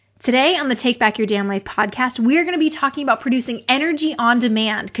Today on the Take Back Your Damn Life podcast, we're going to be talking about producing energy on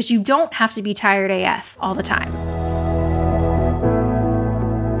demand because you don't have to be tired AF all the time.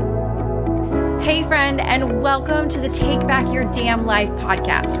 Hey friend, and welcome to the Take Back Your Damn Life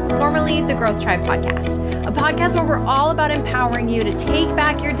podcast, formerly the Growth Tribe podcast, a podcast where we're all about empowering you to take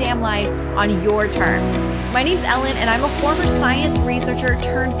back your damn life on your terms. My name's Ellen, and I'm a former science researcher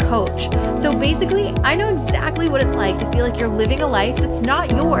turned coach. So basically, I know exactly what it's like to feel like you're living a life that's not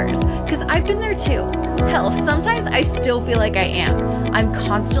yours, because I've been there too. Hell, sometimes I still feel like I am. I'm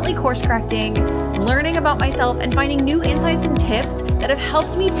constantly course correcting, learning about myself, and finding new insights and tips that have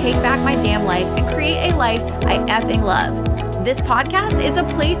helped me take back my damn life and create a life I effing love. This podcast is a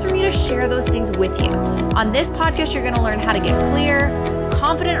place for me to share those things with you. On this podcast, you're going to learn how to get clear,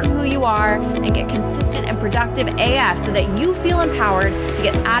 confident in who you are, and get consistent and productive AF so that you feel empowered to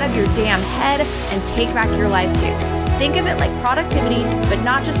get out of your damn head and take back your life too. Think of it like productivity, but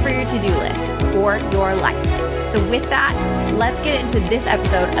not just for your to-do list, for your life. So with that, let's get into this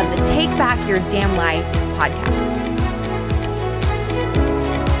episode of the Take Back Your Damn Life podcast.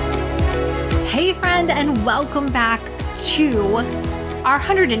 Hey friend, and welcome back to our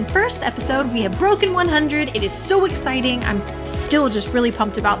 101st episode. We have broken 100. It is so exciting. I'm still just really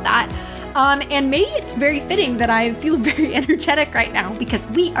pumped about that. And maybe it's very fitting that I feel very energetic right now because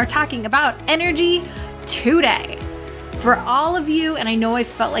we are talking about energy today. For all of you, and I know I've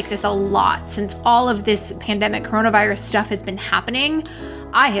felt like this a lot since all of this pandemic coronavirus stuff has been happening,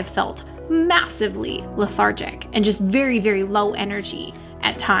 I have felt massively lethargic and just very, very low energy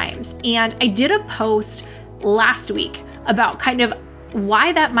at times. And I did a post last week about kind of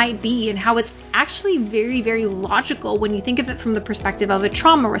why that might be and how it's actually very, very logical when you think of it from the perspective of a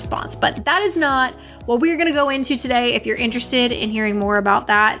trauma response. But that is not what we're going to go into today. If you're interested in hearing more about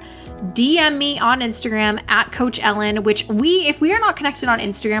that, DM me on Instagram at Coach Ellen, which if we are not connected on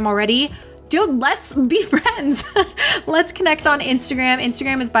Instagram already, dude, let's be friends. Let's connect on Instagram.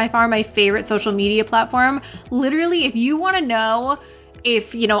 Instagram is by far my favorite social media platform. Literally, if you want to know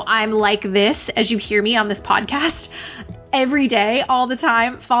if, I'm like this as you hear me on this podcast every day, all the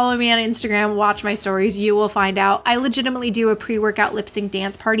time, follow me on Instagram, watch my stories, you will find out. I legitimately do a pre-workout lip sync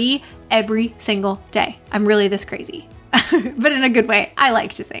dance party every single day. I'm really this crazy, but in a good way. I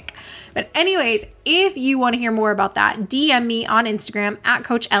like to think. But anyways, if you want to hear more about that, DM me on Instagram at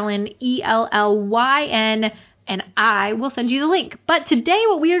Coach Ellen, ELLYN, and I will send you the link. But today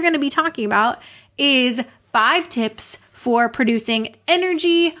what we are going to be talking about is 5 tips for producing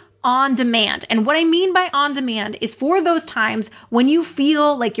energy on demand. And what I mean by on demand is for those times when you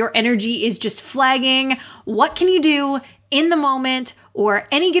feel like your energy is just flagging. What can you do in the moment or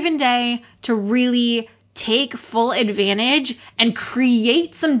any given day to really take full advantage and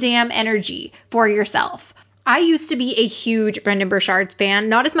create some damn energy for yourself? I used to be a huge Brendon Burchard's fan,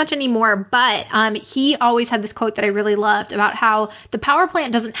 not as much anymore, but he always had this quote that I really loved about how the power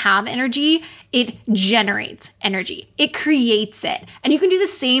plant doesn't have energy, it generates energy. It creates it. And you can do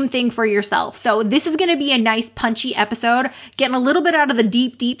the same thing for yourself. So this is going to be a nice punchy episode, getting a little bit out of the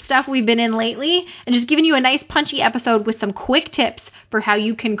deep stuff we've been in lately, and just giving you a nice punchy episode with some quick tips for how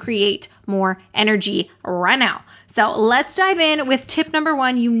you can create more energy right now. So let's dive in with tip number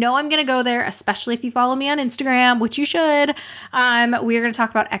 1. You know I'm going to go there, especially if you follow me on Instagram, which you should. We're going to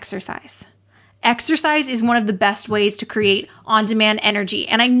talk about exercise. Exercise is one of the best ways to create on-demand energy.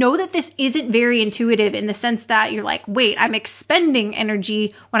 And I know that this isn't very intuitive in the sense that you're like, wait, I'm expending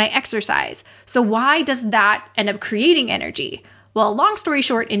energy when I exercise. So why does that end up creating energy? Well, long story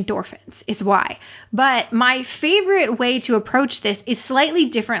short, endorphins is why. But my favorite way to approach this is slightly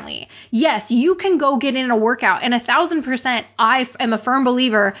differently. Yes, you can go get in a workout, and 1,000%, I am a firm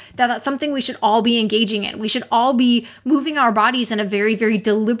believer that that's something we should all be engaging in. We should all be moving our bodies in a very, very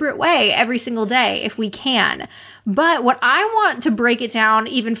deliberate way every single day if we can. But what I want to break it down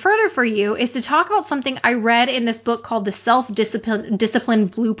even further for you is to talk about something I read in this book called The Self-Discipline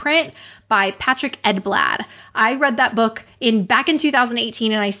Blueprint by Patrick Edblad. I read that book back in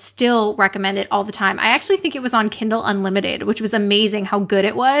 2018, and I still recommend it all the time. I actually think it was on Kindle Unlimited, which was amazing how good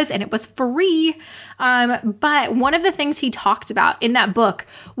it was, and it was free. But one of the things he talked about in that book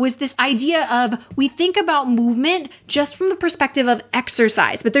was this idea of we think about movement just from the perspective of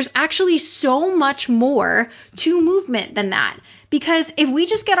exercise, but there's actually so much more to movement than that. Because if we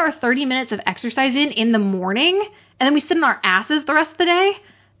just get our 30 minutes of exercise in the morning, and then we sit on our asses the rest of the day,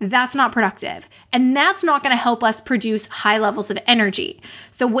 that's not productive. And that's not going to help us produce high levels of energy.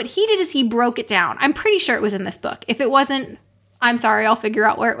 So what he did is he broke it down. I'm pretty sure it was in this book. If it wasn't, I'm sorry, I'll figure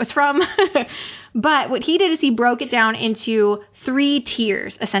out where it was from. But what he did is he broke it down into 3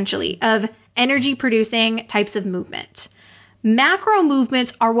 tiers, essentially, of energy producing types of movement. Macro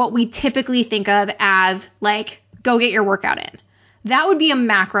movements are what we typically think of as like, go get your workout in. That would be a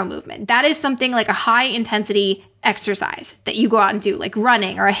macro movement. That is something like a high intensity exercise that you go out and do, like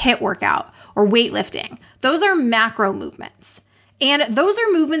running or a HIIT workout or weightlifting. Those are macro movements. And those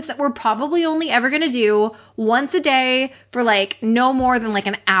are movements that we're probably only ever going to do once a day for like no more than like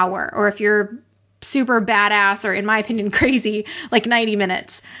an hour. Or if you're super badass or in my opinion crazy, like 90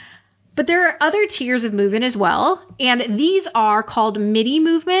 minutes. But there are other tiers of movement as well. And these are called mini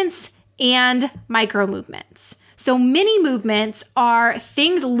movements and micro movements. So mini movements are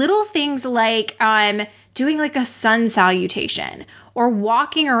little things like doing like a sun salutation or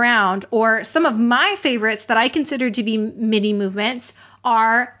walking around, or some of my favorites that I consider to be mini movements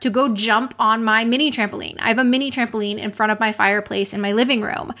are to go jump on my mini trampoline. I have a mini trampoline in front of my fireplace in my living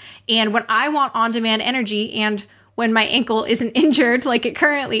room. And when I want on-demand energy and when my ankle isn't injured like it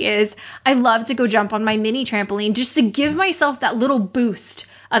currently is, I love to go jump on my mini trampoline just to give myself that little boost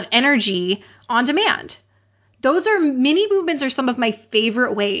of energy on demand. Those are mini movements are some of my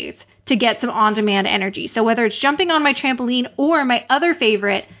favorite ways to get some on-demand energy. So whether it's jumping on my trampoline or my other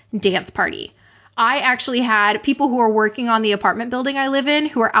favorite, dance party. I actually had people who are working on the apartment building I live in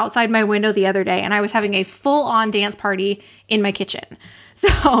who were outside my window the other day, and I was having a full-on dance party in my kitchen.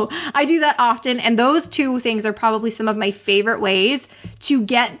 So I do that often, and those two things are probably some of my favorite ways to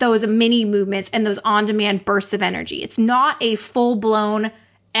get those mini movements and those on-demand bursts of energy. It's not a full-blown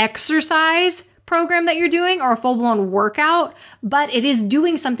exercise program that you're doing or a full-blown workout, but it is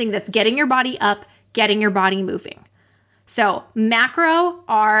doing something that's getting your body up, getting your body moving. So macro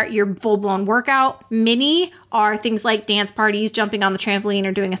are your full-blown workout. Mini are things like dance parties, jumping on the trampoline,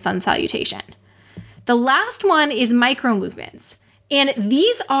 or doing a sun salutation. The last one is micro movements. And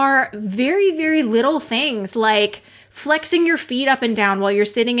these are very, very little things like flexing your feet up and down while you're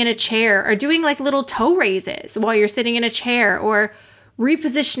sitting in a chair, or doing like little toe raises while you're sitting in a chair, or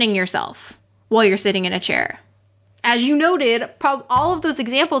repositioning yourself while you're sitting in a chair. As you noted, all of those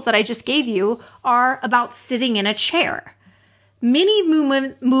examples that I just gave you are about sitting in a chair. Mini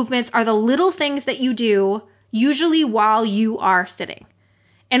movements are the little things that you do, usually while you are sitting.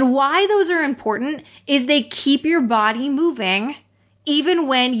 And why those are important is they keep your body moving even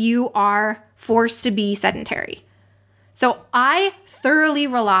when you are forced to be sedentary. So I thoroughly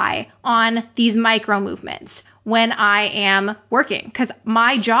rely on these micro movements when I am working, because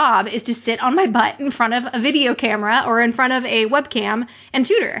my job is to sit on my butt in front of a video camera or in front of a webcam and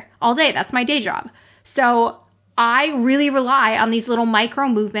tutor all day. That's my day job. So I really rely on these little micro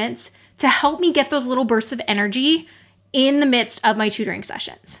movements to help me get those little bursts of energy in the midst of my tutoring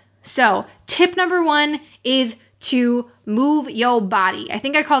sessions. So tip number 1 is to move your body. I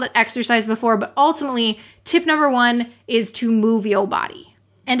think I called it exercise before, but ultimately tip number 1 is to move your body.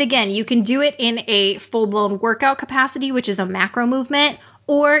 And again, you can do it in a full-blown workout capacity, which is a macro movement,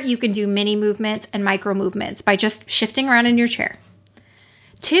 or you can do mini movements and micro movements by just shifting around in your chair.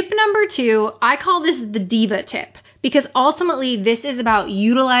 Tip number 2, I call this the diva tip, because ultimately this is about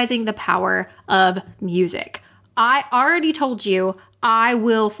utilizing the power of music. I already told you I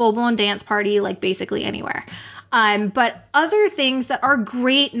will full-blown dance party like basically anywhere. But other things that are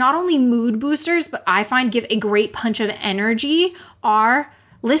great, not only mood boosters, but I find give a great punch of energy are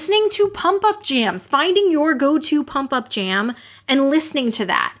listening to pump-up jams, finding your go-to pump-up jam and listening to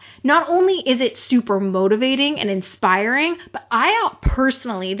that. Not only is it super motivating and inspiring, but I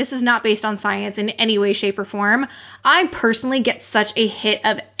personally, this is not based on science in any way, shape, or form, I personally get such a hit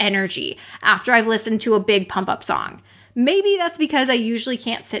of energy after I've listened to a big pump-up song. Maybe that's because I usually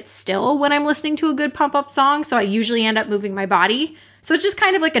can't sit still when I'm listening to a good pump-up song, so I usually end up moving my body. So it's just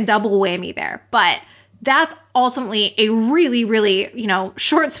kind of like a double whammy there. But that's ultimately a really, really,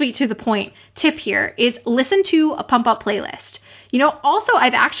 short, sweet, to the point tip here is listen to a pump-up playlist. Also,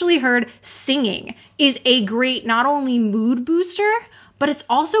 I've actually heard singing is a great not only mood booster, but it's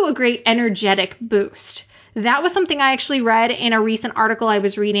also a great energetic boost. That was something I actually read in a recent article I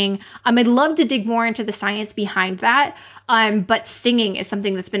was reading. I'd love to dig more into the science behind that, but singing is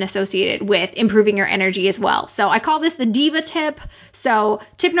something that's been associated with improving your energy as well. So I call this the diva tip. So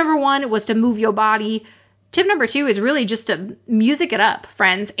tip number 1 was to move your body. Tip number 2 is really just to music it up,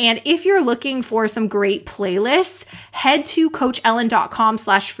 friends. And if you're looking for some great playlists, head to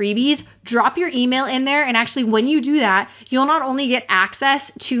coachellen.com/freebies, drop your email in there. And actually, when you do that, you'll not only get access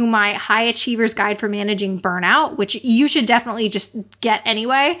to my High Achievers Guide for Managing Burnout, which you should definitely just get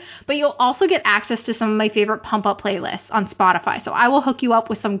anyway, but you'll also get access to some of my favorite pump-up playlists on Spotify. So I will hook you up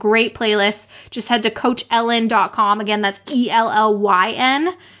with some great playlists. Just head to coachellen.com. Again, that's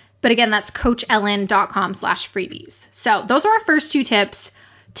ELLYN. But again, that's coachellen.com/freebies. So those are our first 2 tips.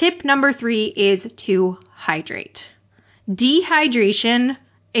 Tip number 3 is to hydrate. Dehydration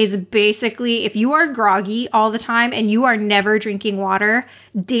is basically, if you are groggy all the time and you are never drinking water,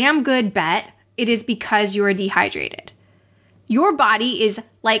 damn good bet it is because you are dehydrated. Your body is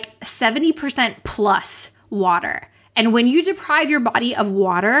like 70% plus water. And when you deprive your body of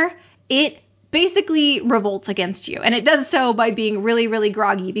water, it basically revolts against you. And it does so by being really, really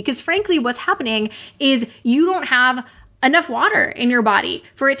groggy, because frankly, what's happening is you don't have enough water in your body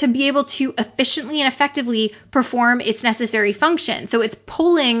for it to be able to efficiently and effectively perform its necessary function. So it's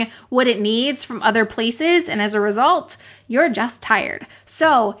pulling what it needs from other places, and as a result, you're just tired.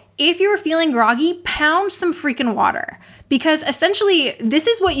 So if you're feeling groggy, pound some freaking water, because essentially this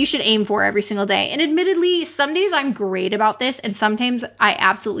is what you should aim for every single day. And admittedly, some days I'm great about this and sometimes I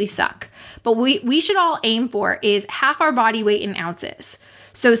absolutely suck. But we should all aim for is half our body weight in ounces.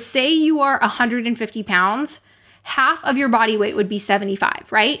 So say you are 150 pounds, half of your body weight would be 75,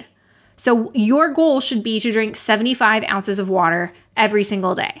 right? So your goal should be to drink 75 ounces of water every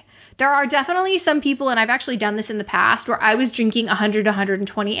single day. There are definitely some people, and I've actually done this in the past, where I was drinking 100 to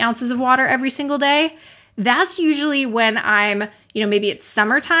 120 ounces of water every single day. That's usually when I'm, maybe it's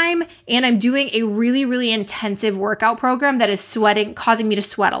summertime and I'm doing a really, really intensive workout program that is causing me to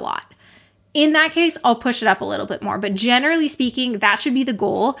sweat a lot. In that case, I'll push it up a little bit more. But generally speaking, that should be the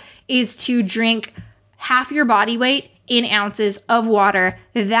goal, is to drink half your body weight in ounces of water.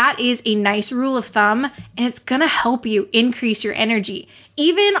 That is a nice rule of thumb, and it's going to help you increase your energy,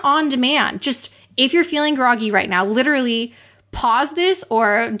 even on demand. Just if you're feeling groggy right now, literally pause this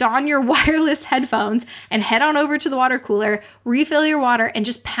or don your wireless headphones and head on over to the water cooler, refill your water, and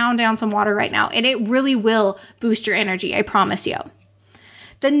just pound down some water right now. And it really will boost your energy, I promise you.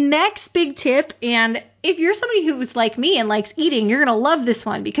 The next big tip, and if you're somebody who's like me and likes eating, you're going to love this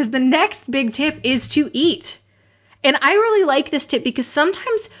one, because the next big tip is to eat. And I really like this tip because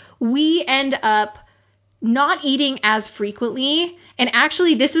sometimes we end up not eating as frequently. And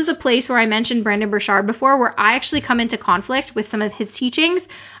actually, this was a place where I mentioned Brendon Burchard before, where I actually come into conflict with some of his teachings,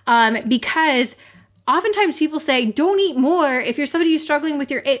 because oftentimes people say, don't eat more. If you're somebody who's struggling with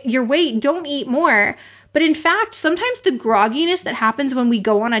your weight, don't eat more. But in fact, sometimes the grogginess that happens when we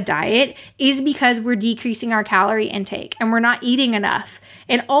go on a diet is because we're decreasing our calorie intake and we're not eating enough.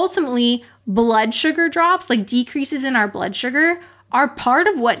 And ultimately, blood sugar drops, like decreases in our blood sugar, are part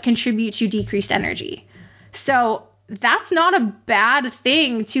of what contribute to decreased energy. So that's not a bad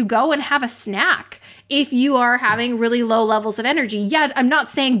thing to go and have a snack if you are having really low levels of energy. Yeah, I'm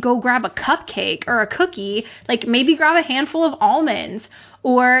not saying go grab a cupcake or a cookie, like maybe grab a handful of almonds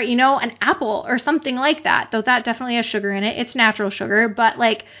or, an apple or something like that, though that definitely has sugar in it. It's natural sugar, but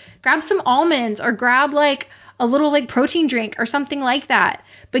like grab some almonds or grab like a little like protein drink or something like that.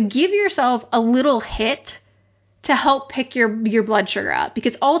 But give yourself a little hit to help pick your blood sugar up,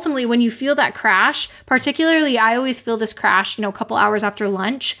 because ultimately when you feel that crash, particularly I always feel this crash, a couple hours after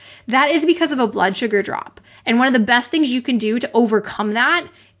lunch, that is because of a blood sugar drop. And one of the best things you can do to overcome that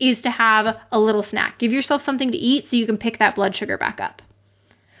is to have a little snack. Give yourself something to eat so you can pick that blood sugar back up.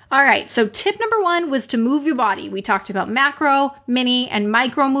 All right, so tip number 1 was to move your body. We talked about macro, mini, and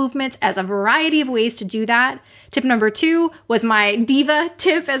micro movements as a variety of ways to do that. Tip number 2 was my diva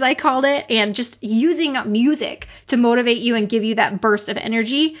tip, as I called it, and just using music to motivate you and give you that burst of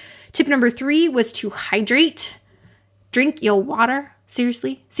energy. Tip number 3 was to hydrate. Drink your water.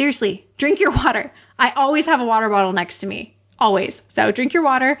 Seriously, drink your water. I always have a water bottle next to me, always. So drink your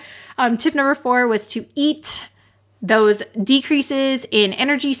water. Tip number 4 was to eat. Those decreases in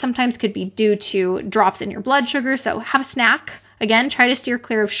energy sometimes could be due to drops in your blood sugar, so have a snack. Again, try to steer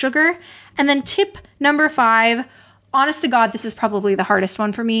clear of sugar. And then tip number 5, honest to God, this is probably the hardest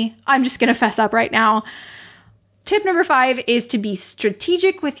one for me. I'm just going to fess up right now. Tip number 5 is to be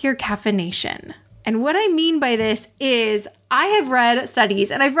strategic with your caffeination. And what I mean by this is I have read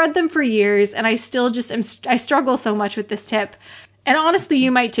studies, and I've read them for years, and I still I struggle so much with this tip. And honestly, you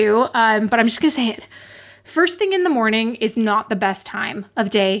might too, but I'm just going to say it. First thing in the morning is not the best time of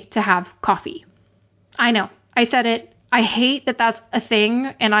day to have coffee. I know, I said it. I hate that that's a thing,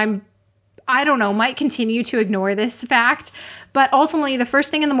 and I don't know, might continue to ignore this fact, but ultimately the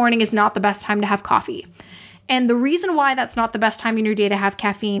first thing in the morning is not the best time to have coffee. And the reason why that's not the best time in your day to have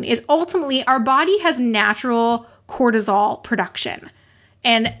caffeine is ultimately our body has natural cortisol production.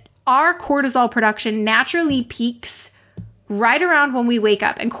 And our cortisol production naturally peaks right around when we wake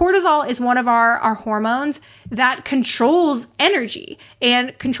up. And cortisol is one of our hormones that controls energy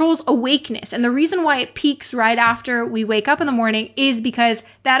and controls awakeness. And the reason why it peaks right after we wake up in the morning is because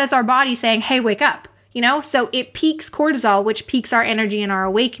that is our body saying, hey, wake up, So it peaks cortisol, which peaks our energy and our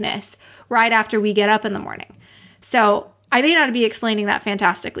awakeness right after we get up in the morning. So I may not be explaining that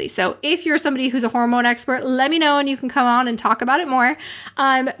fantastically. So if you're somebody who's a hormone expert, let me know and you can come on and talk about it more.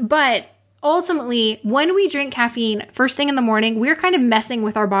 But ultimately, when we drink caffeine first thing in the morning, we're kind of messing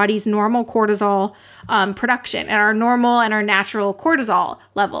with our body's normal cortisol production and our normal and our natural cortisol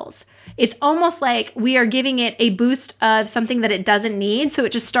levels. It's almost like we are giving it a boost of something that it doesn't need, so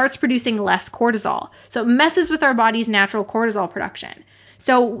it just starts producing less cortisol. So it messes with our body's natural cortisol production.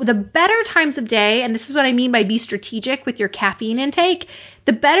 So the better times of day, and this is what I mean by be strategic with your caffeine intake,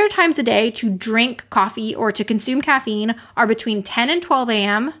 the better times of day to drink coffee or to consume caffeine are between 10 and 12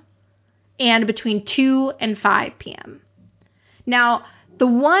 a.m. and between 2 and 5 p.m. Now, the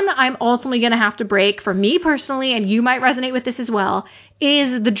one I'm ultimately going to have to break for me personally, and you might resonate with this as well,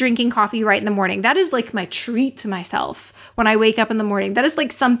 is the drinking coffee right in the morning. That is like my treat to myself when I wake up in the morning. That is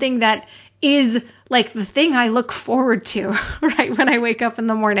like something that is like the thing I look forward to, right, when I wake up in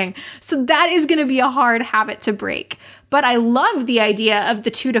the morning. So that is going to be a hard habit to break. But I love the idea of the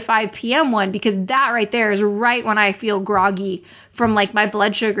 2 to 5 p.m. one, because that right there is right when I feel groggy from like my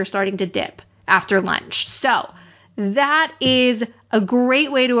blood sugar starting to dip after lunch. So that is a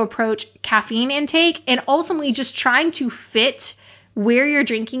great way to approach caffeine intake, and ultimately just trying to fit where you're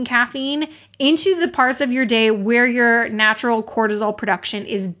drinking caffeine into the parts of your day where your natural cortisol production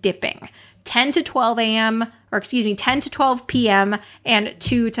is dipping. 10 to 12 p.m. and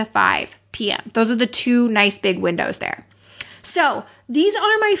 2 to 5 p.m. Those are the two nice big windows there. So these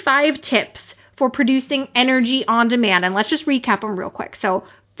are my 5 tips for producing energy on demand. And let's just recap them real quick. So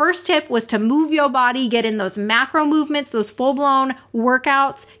first tip was to move your body, get in those macro movements, those full-blown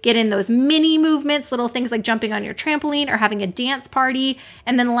workouts, get in those mini movements, little things like jumping on your trampoline or having a dance party.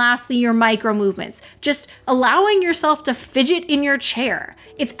 And then lastly, your micro movements, just allowing yourself to fidget in your chair.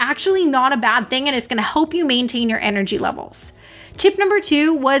 It's actually not a bad thing, and it's going to help you maintain your energy levels. Tip number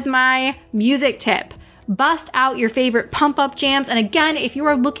 2 was my music tip. Bust out your favorite pump-up jams. And again, if you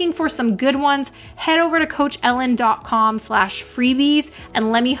are looking for some good ones, head over to coachellen.com/freebies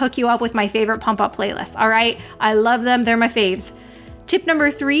and let me hook you up with my favorite pump-up playlists. All right? I love them. They're my faves. Tip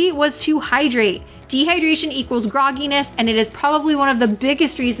number 3 was to hydrate. Dehydration equals grogginess, and it is probably one of the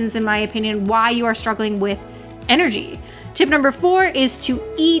biggest reasons, in my opinion, why you are struggling with energy. Tip number 4 is to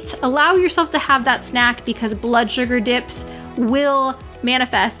eat. Allow yourself to have that snack, because blood sugar dips will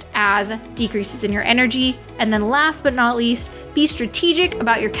manifest as decreases in your energy. And then last but not least, be strategic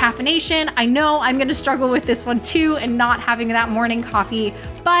about your caffeination. I know I'm going to struggle with this one too, and not having that morning coffee,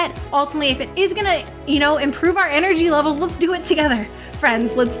 but ultimately if it is going to, improve our energy levels, let's do it together,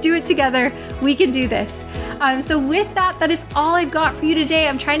 friends. Let's do it together. We can do this. So with that is all I've got for you today.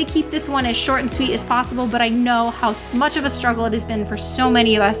 I'm trying to keep this one as short and sweet as possible, but I know how much of a struggle it has been for so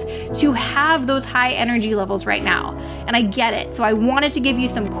many of us to have those high energy levels right now. And I get it. So I wanted to give you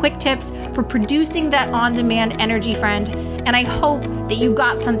some quick tips for producing that on-demand energy, friend. And I hope that you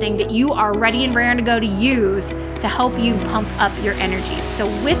got something that you are ready and raring to go to use to help you pump up your energy. So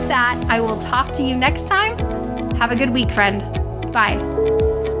with that, I will talk to you next time. Have a good week, friend. Bye.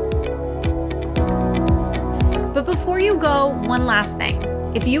 But before you go, one last thing.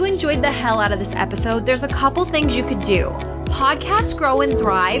 If you enjoyed the hell out of this episode, there's a couple things you could do. Podcasts grow and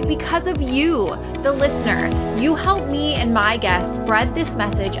thrive because of you, the listener. You help me and my guests spread this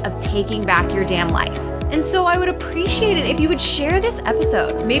message of taking back your damn life. And so I would appreciate it if you would share this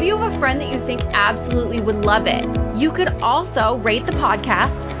episode. Maybe you have a friend that you think absolutely would love it. You could also rate the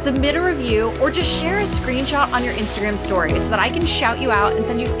podcast, submit a review, or just share a screenshot on your Instagram story so that I can shout you out and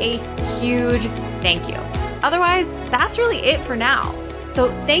send you a huge thank you. Otherwise, that's really it for now. So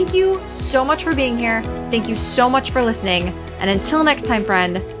thank you so much for being here. Thank you so much for listening. And until next time,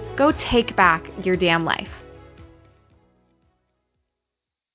 friend, go take back your damn life.